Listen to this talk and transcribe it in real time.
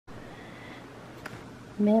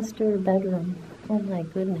Master bedroom. Oh my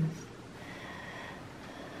goodness.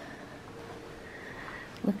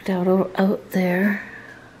 Looked out there.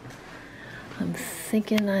 I'm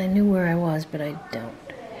thinking I knew where I was, but I don't.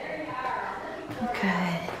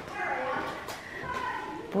 Okay.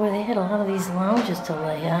 Boy, they had a lot of these lounges to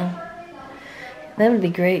lay on. That would be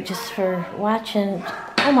great just for watching.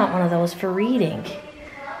 I want one of those for reading.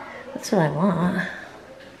 That's what I want.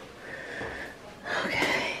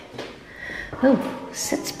 Okay. Oh,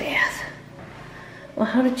 sitz bath. Well,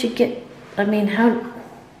 how did you get, I mean, how,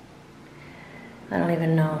 I don't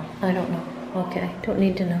even know. I don't know. Okay, don't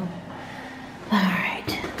need to know. All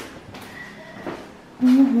right.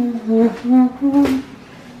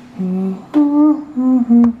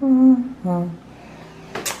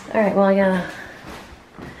 All right, well, I gotta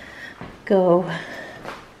go.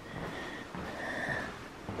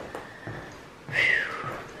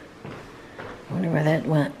 Wonder where that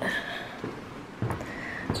went.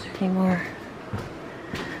 Is there any more?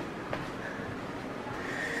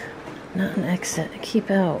 Not an exit.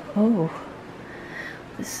 Keep out. Oh.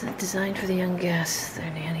 This is designed for the young guests.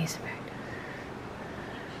 Their nannies.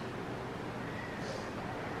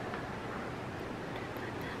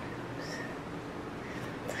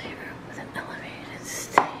 Playroom with an elevated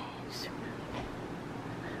stage.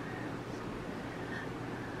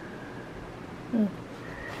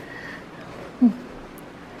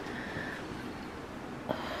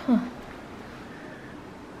 Huh.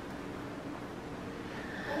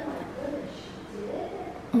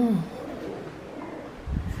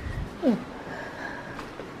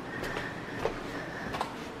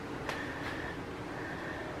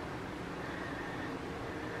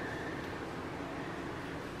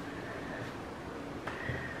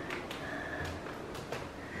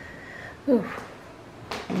 Ooh.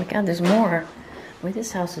 Oh my God, there's more. Boy,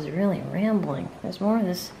 this house is really rambling. There's more of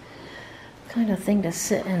this kind of thing to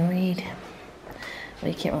sit and read.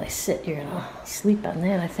 Well, you can't really sit. You're gonna sleep on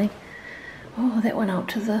that, I think. Oh, that went out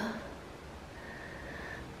to the...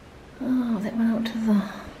 Oh, that went out to the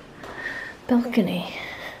balcony.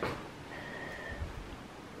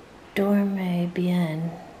 Dormez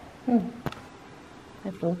bien. I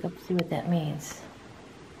have to look up and see what that means.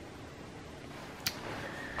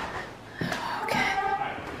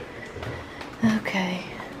 Okay,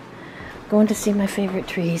 going to see my favorite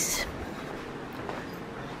trees.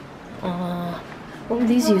 What were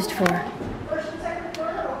these used for?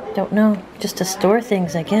 Don't know, just to store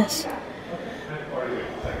things, I guess.